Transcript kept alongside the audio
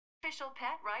beneficial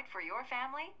pet, right, for your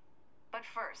family? But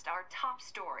first, our top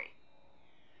story.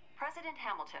 President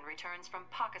Hamilton returns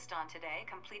from Pakistan today,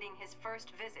 completing his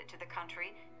first visit to the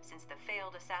country since the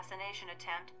failed assassination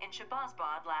attempt in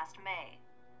Shahbazbad last May.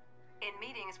 In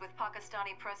meetings with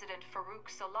Pakistani President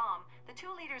Farooq Salam, the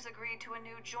two leaders agreed to a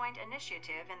new joint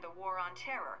initiative in the War on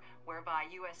Terror, whereby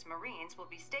U.S. Marines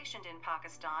will be stationed in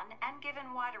Pakistan and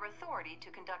given wider authority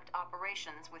to conduct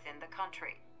operations within the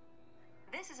country.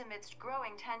 This is amidst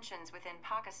growing tensions within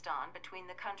Pakistan between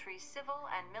the country's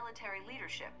civil and military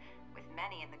leadership, with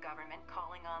many in the government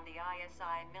calling on the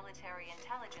ISI Military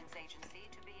Intelligence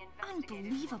Agency to be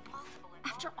investigated. Unbelievable.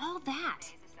 After all that.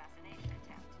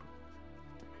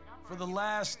 For the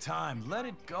last time, let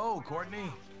it go,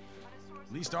 Courtney.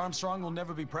 At least Armstrong will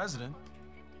never be president.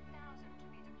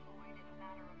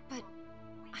 But,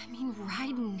 I mean,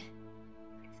 Raiden.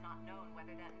 It's not known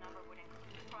whether that number would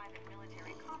include private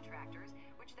military contractors,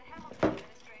 which the Hamilton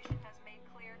administration has made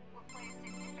clear will play a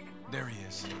significant role. There he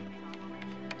is.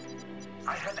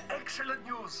 I have excellent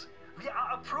news. We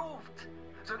are approved.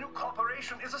 The new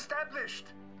corporation is established.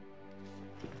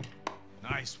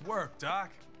 Nice work, Doc.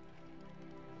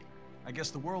 I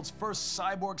guess the world's first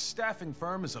cyborg staffing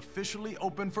firm is officially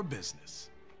open for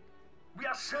business. We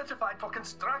are certified for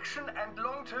construction and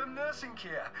long-term nursing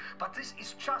care, but this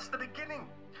is just the beginning.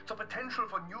 The potential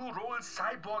for new roles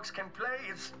cyborgs can play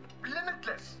is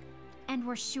limitless. And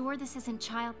we're sure this isn't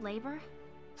child labor?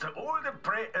 The older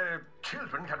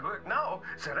children can work now,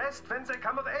 the rest when they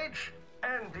come of age.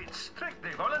 And it's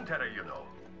strictly voluntary, you know.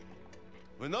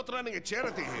 We're not running a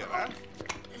charity here, huh?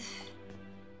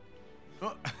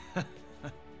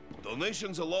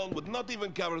 Donations alone would not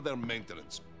even cover their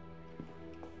maintenance.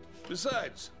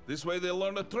 Besides, this way they'll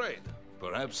learn a trade.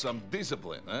 Perhaps some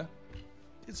discipline, huh?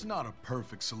 It's not a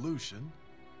perfect solution.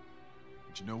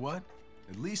 But you know what?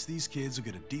 At least these kids will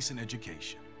get a decent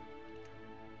education.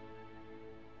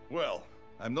 Well,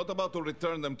 I'm not about to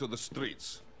return them to the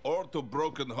streets or to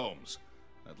broken homes.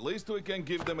 At least we can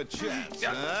give them a chance,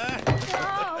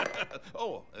 huh?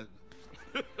 No!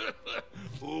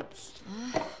 Oops.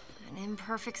 An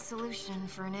imperfect solution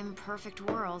for an imperfect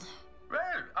world.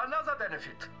 Well, another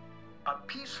benefit. A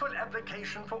peaceful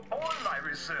application for all my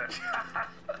research.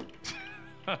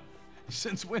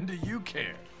 Since when do you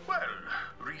care? Well,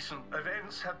 recent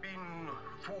events have been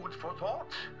food for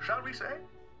thought, shall we say?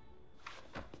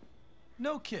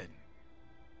 No kidding.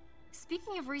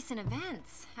 Speaking of recent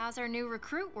events, how's our new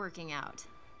recruit working out?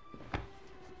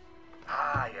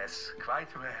 Ah, yes,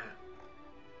 quite well.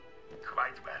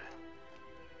 Quite well.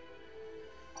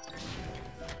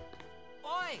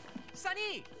 Oi!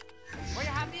 Sonny! Where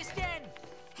you have this then?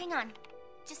 Hang on.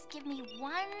 Just give me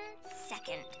 1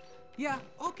 second. Yeah,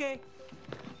 okay.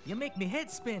 You make me head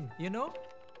spin, you know?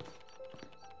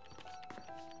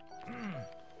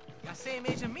 You're same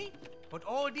age as me, but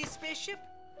all this spaceship,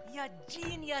 you're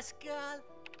genius, girl.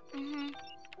 Mm-hmm.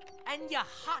 And you're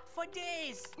hot for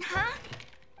days. Huh?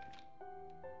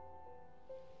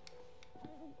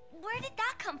 Where did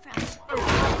that come from?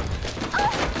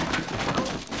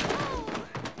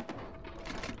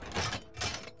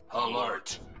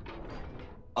 Alert.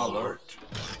 Alert.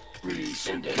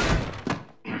 Rescinding.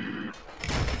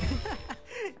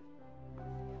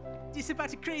 This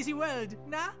about a crazy world,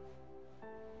 nah?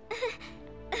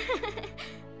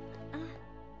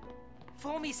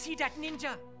 For me see that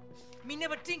ninja, me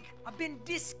never think I've been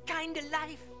this kind of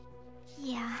life.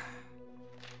 Yeah.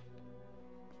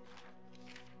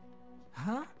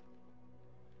 Huh?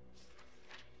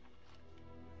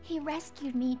 He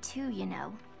rescued me too, you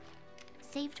know.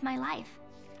 Saved my life.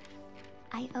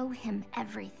 I owe him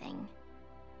everything.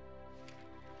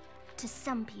 To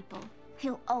some people,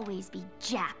 he'll always be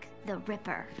Jack the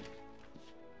Ripper.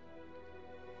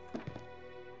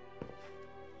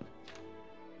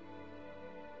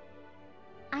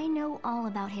 I know all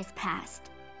about his past.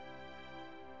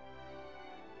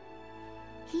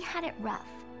 He had it rough.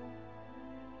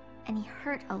 And he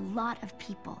hurt a lot of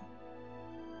people.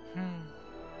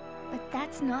 But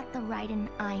that's not the Raiden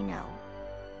I know.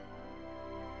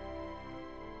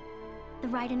 The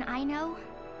Raiden I know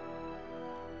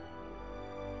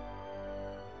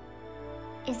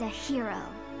is a hero.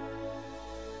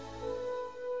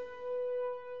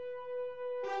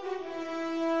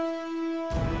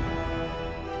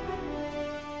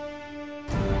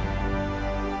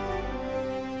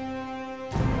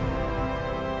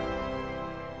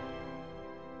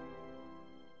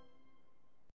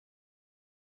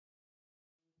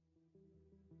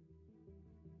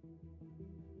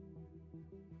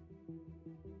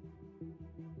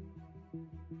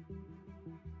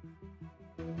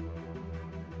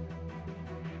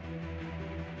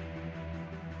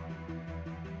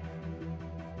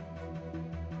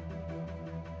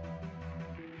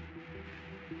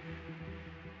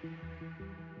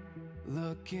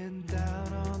 Looking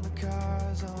down on the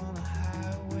cars on the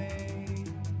highway,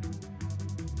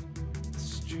 the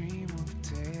stream of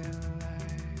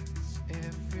taillights,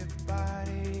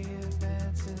 everybody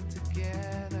advancing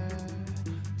together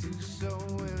to so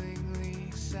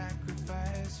willingly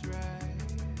sacrifice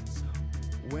rights.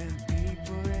 When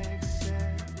people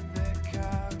accept their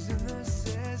cogs in the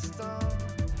system,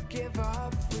 give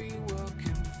up free will,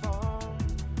 conform,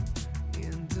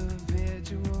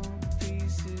 individual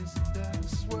pieces that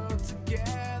swirl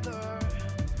together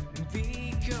and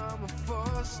become a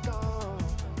force storm.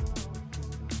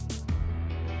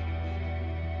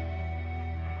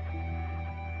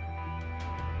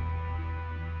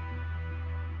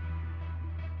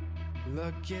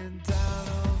 Looking down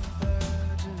on the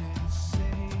burgeoning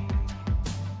sea,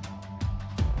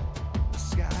 the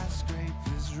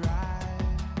skyscrapers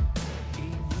rise,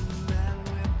 even men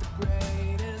with the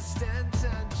greatest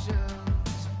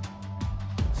intentions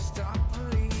stop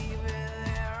believing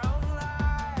their own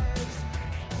lies.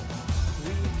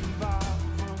 We can borrow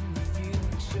from the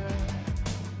future,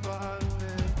 but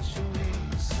eventually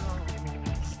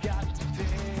someone's got to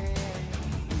pay.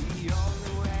 The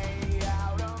only way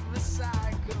out of the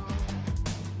cycle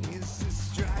is to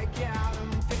strike out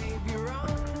and pave your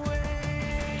own way.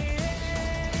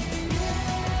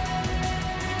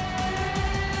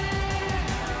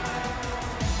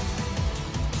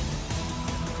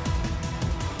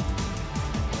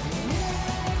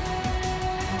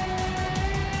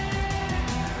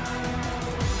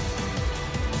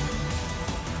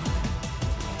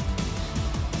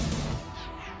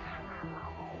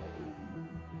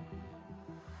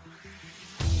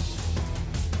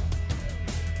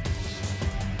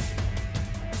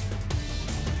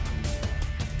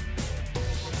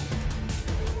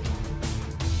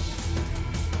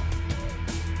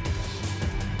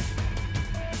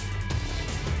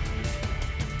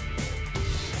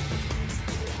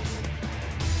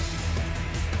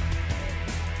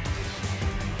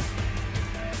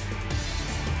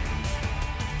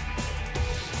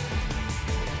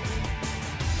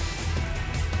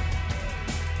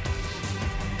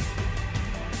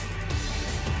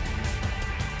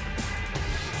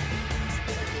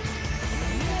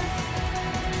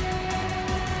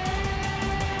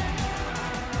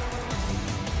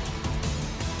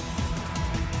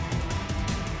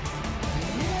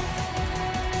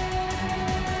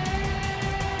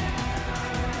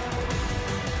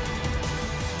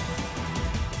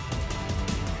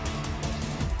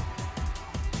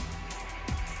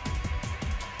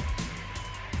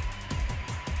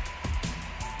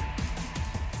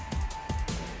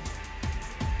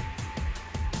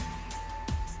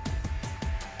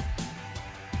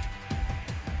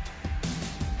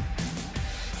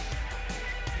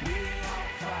 We all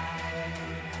fight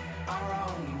our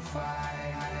own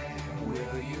fight.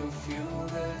 Will you fuel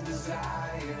the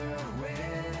desire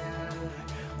when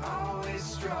always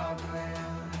struggling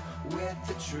with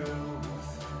the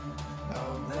truth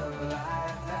of the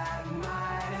life that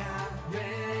might have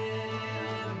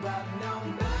been? But no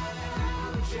matter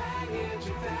how jagged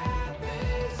your path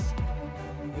is,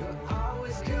 you'll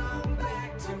always come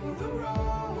back to the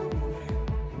road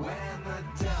when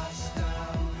the dust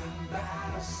of the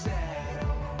battle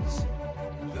settles.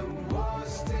 The war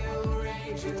still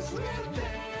rages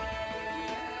within.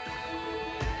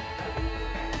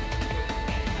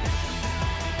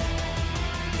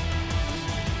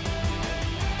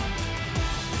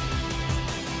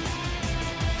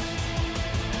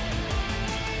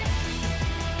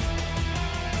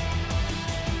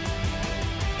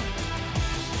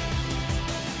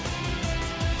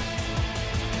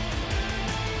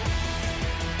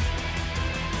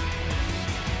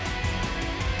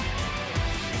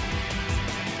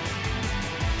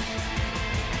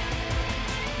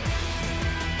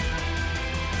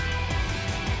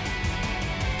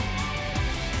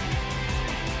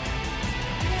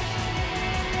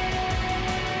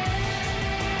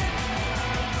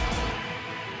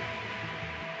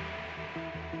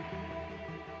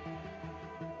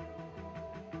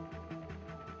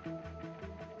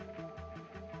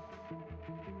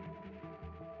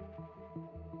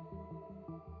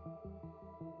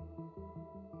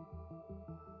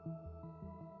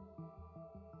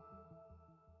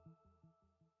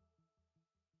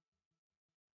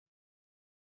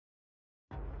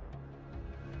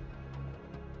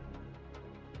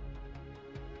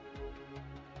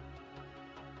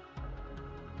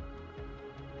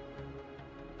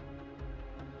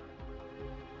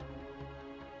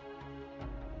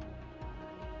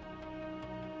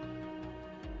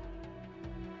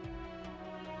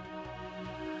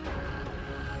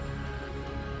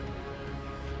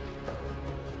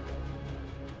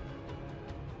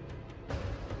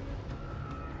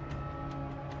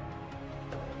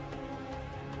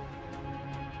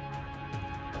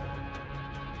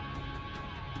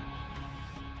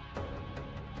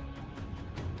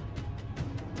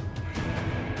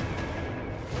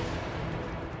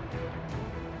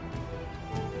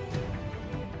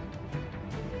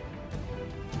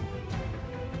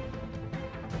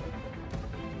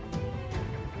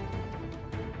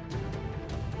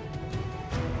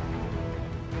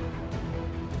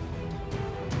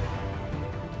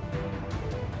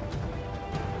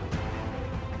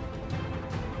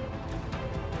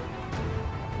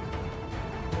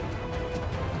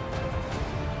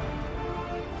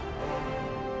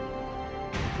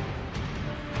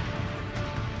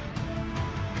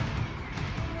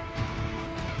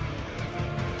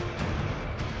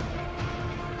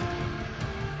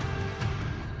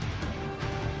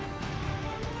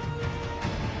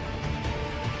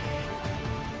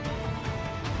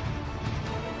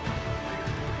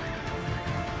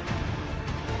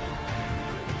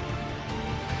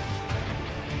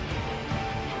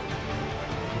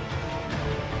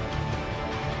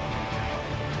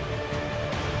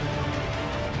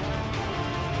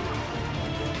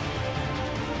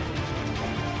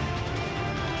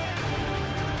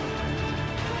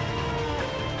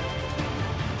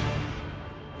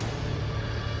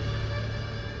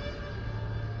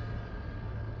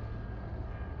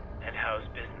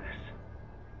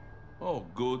 Oh,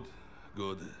 good,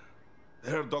 good.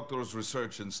 Her doctor's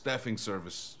research and staffing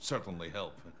service certainly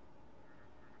help.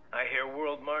 I hear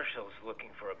World Marshal's looking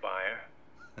for a buyer.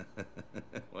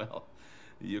 Well,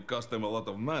 you cost them a lot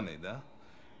of money, huh?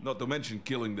 Not to mention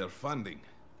killing their funding.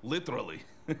 Literally.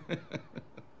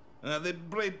 The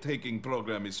break-taking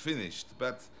program is finished,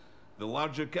 but the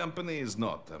larger company is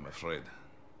not, I'm afraid.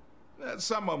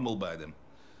 Someone will buy them.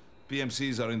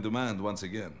 PMCs are in demand once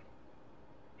again.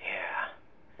 Yeah.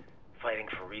 Fighting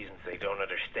for reasons they don't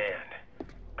understand.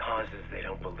 Causes they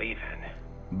don't believe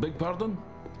in. Beg pardon?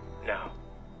 No.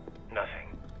 Nothing.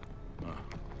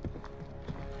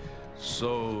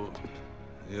 So,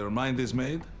 your mind is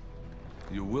made?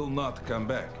 You will not come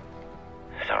back?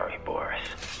 Sorry, Boris.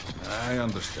 I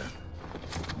understand.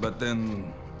 But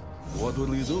then, what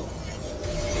will you do?